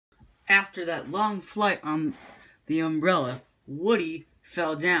After that long flight on the umbrella, Woody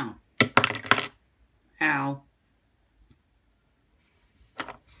fell down. Ow.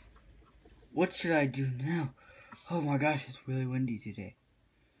 What should I do now? Oh my gosh, it's really windy today.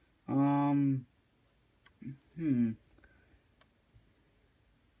 What's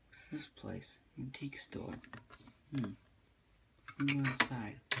this place? Antique store. Let me go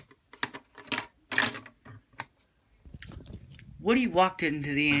inside. Woody walked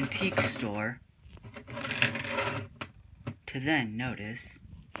into the antique store to then notice.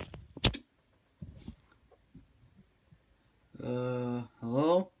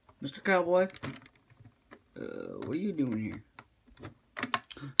 Hello? Mr. Cowboy? What are you doing here?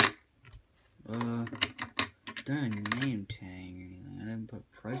 Is there a name tag or anything? I didn't put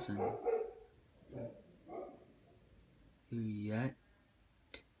a price on it. Who yet?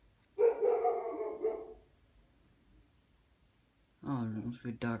 Oh, it must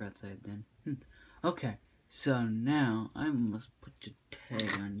be dark outside then. Okay, so now I must put a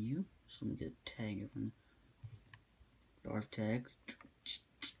tag on you. So let me get a tag from Darth tags.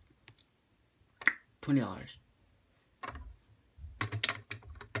 $20.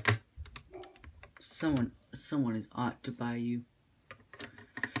 Someone is ought to buy you.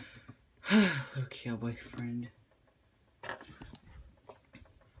 Little cowboy friend.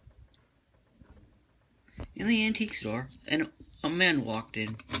 In the antique store, and a man walked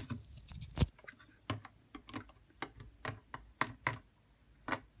in.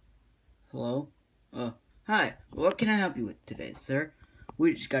 Hello? Hi. What can I help you with today, sir?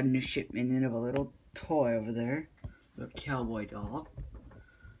 We just got a new shipment in of a little toy over there. A little cowboy doll.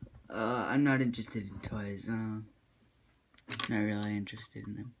 I'm not interested in toys. Not really interested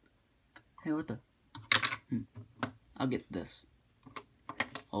in them. Hey, what the? I'll get this.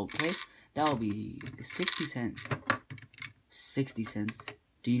 Okay. That'll be 60 cents. 60 cents.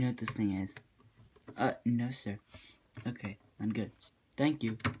 Do you know what this thing is? No, sir. Okay, I'm good. Thank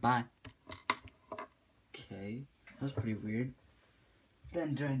you. Bye. Okay, that was pretty weird.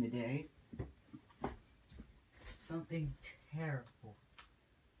 Then during the day, something terrible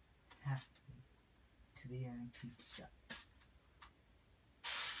happened to the antique shop.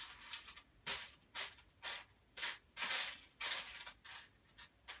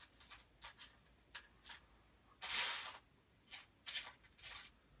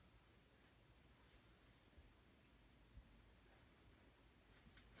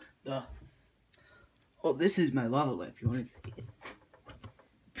 Oh, this is my lava lamp. You want to see it?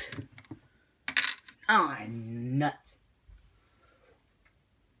 Oh, I'm nuts.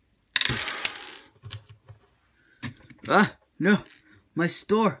 No. My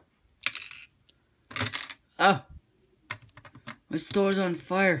store. Oh. My store's on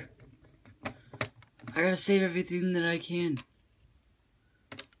fire. I gotta save everything that I can.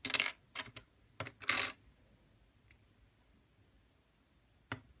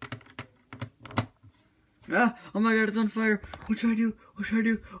 Oh my god, it's on fire. What should I do? What should I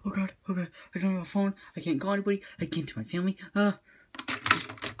do? Oh god, I don't have a phone. I can't call anybody. I can't to my family.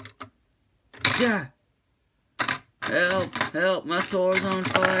 Yeah. Help, my store's on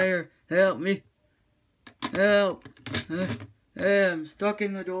fire. Help me. Help. Hey, I'm stuck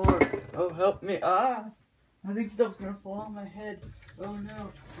in the door. Oh, help me. I think stuff's gonna fall on my head. Oh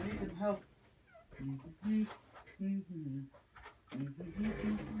no, I need some help.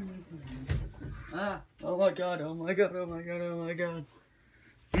 Oh my god.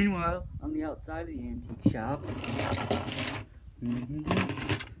 Meanwhile, on the outside of the antique shop.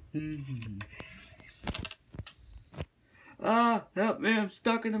 Help me, I'm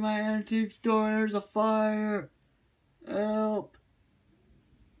stuck in my antique store and there's a fire. Help.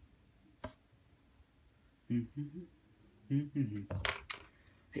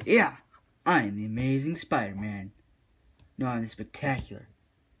 Yeah, I am the Amazing Spider-Man. No, I'm the Spectacular.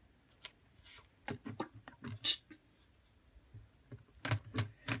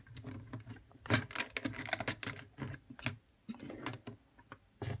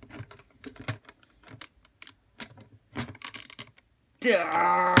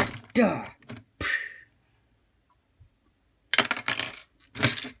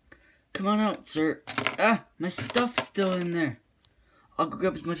 Come on out, sir. My stuff's still in there. I'll go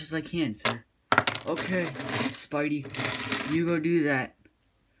grab as much as I can, sir. Okay, Spidey, you go do that.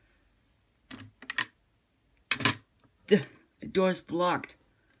 The door's blocked.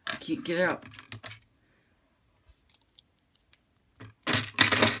 I can't get out.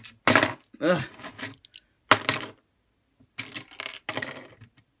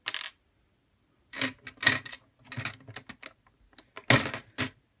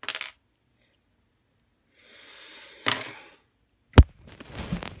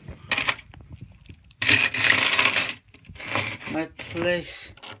 My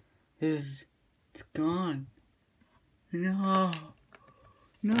place is... it's gone. No.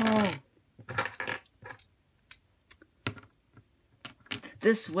 No.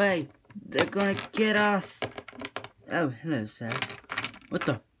 This way. They're gonna get us. Oh, hello, sir. What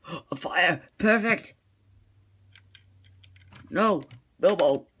the? A fire! Perfect! No!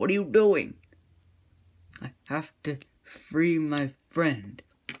 Bilbo, what are you doing? I have to free my friend.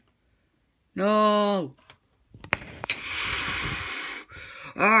 No!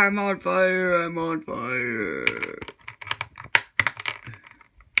 I'm on fire! I'm on fire!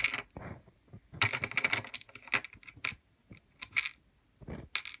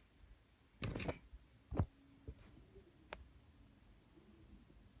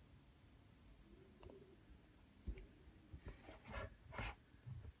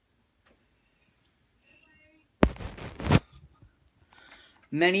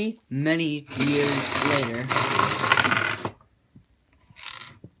 Many, many years later,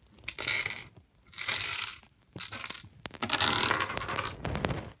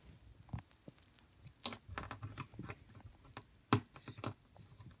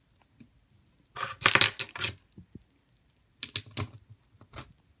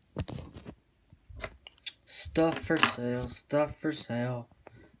 stuff for sale, stuff for sale.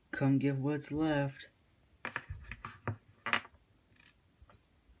 Come get what's left.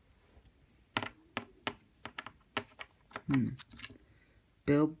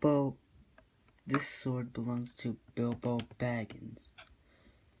 Bilbo, this sword belongs to Bilbo Baggins.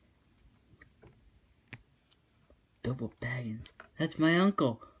 Bilbo Baggins? That's my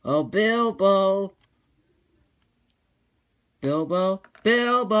uncle. Oh, Bilbo! Bilbo?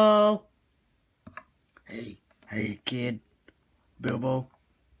 Bilbo! Hey, kid. Bilbo,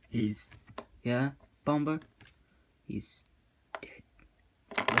 yeah, Bomber? He's dead.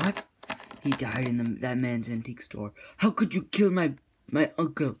 What? He died in that man's antique store. How could you kill my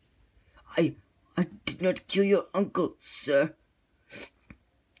uncle? I did not kill your uncle, sir.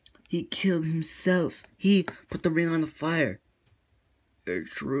 He killed himself. He put the ring on the fire.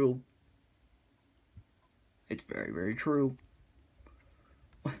 It's true. It's very, very true.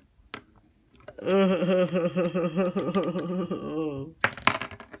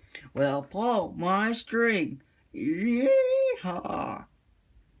 Well, pull my string. Yeehaw.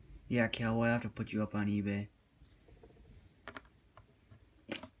 Yeah, Cowboy, I have to put you up on eBay.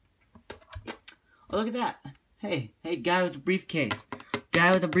 Oh, look at that. Hey, guy with the briefcase.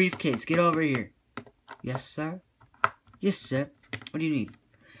 Guy with the briefcase, get over here. Yes, sir? Yes, sir. What do you need?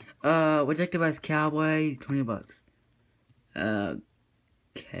 Would you like to buy this Cowboy? $20.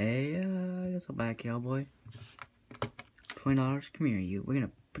 Okay, I guess I'll buy a Cowboy. $20. Come here, you. We're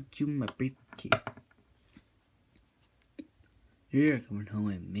gonna put you in my briefcase. You're coming home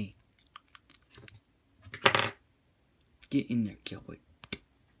with me. Get in there, Cowboy.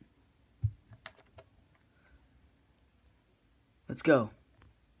 Let's go.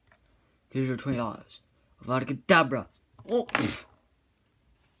 Here's your $20. Avada Kedavra. Oh.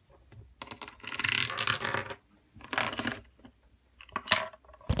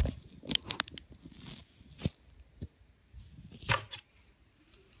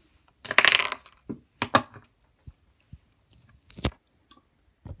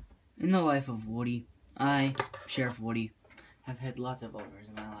 In the life of Woody, I, Sheriff Woody, have had lots of owners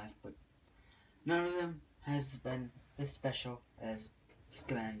in my life, but none of them has been as special as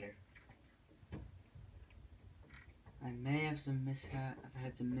Scamander. I may have I've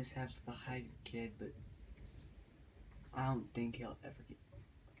had some mishaps with the hiker kid, but I don't think he'll ever get.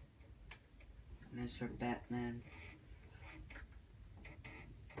 And as for Batman,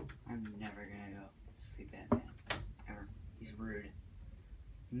 I'm never gonna go see Batman. Ever. He's rude.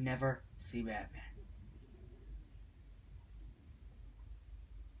 Never see Batman.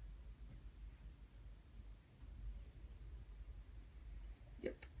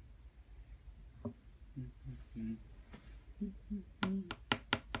 Yep.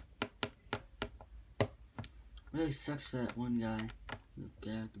 Really sucks for that one guy. The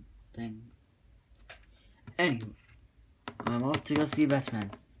guy with the thing. Anyway, I'm off to go see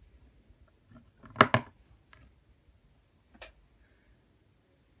Batman.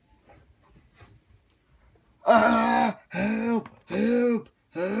 Ah! Help! Help!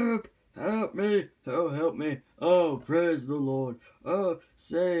 Help! Help me! Oh, help me! Oh, praise the Lord! Oh,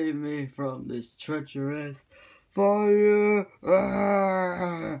 save me from this treacherous fire! Ah!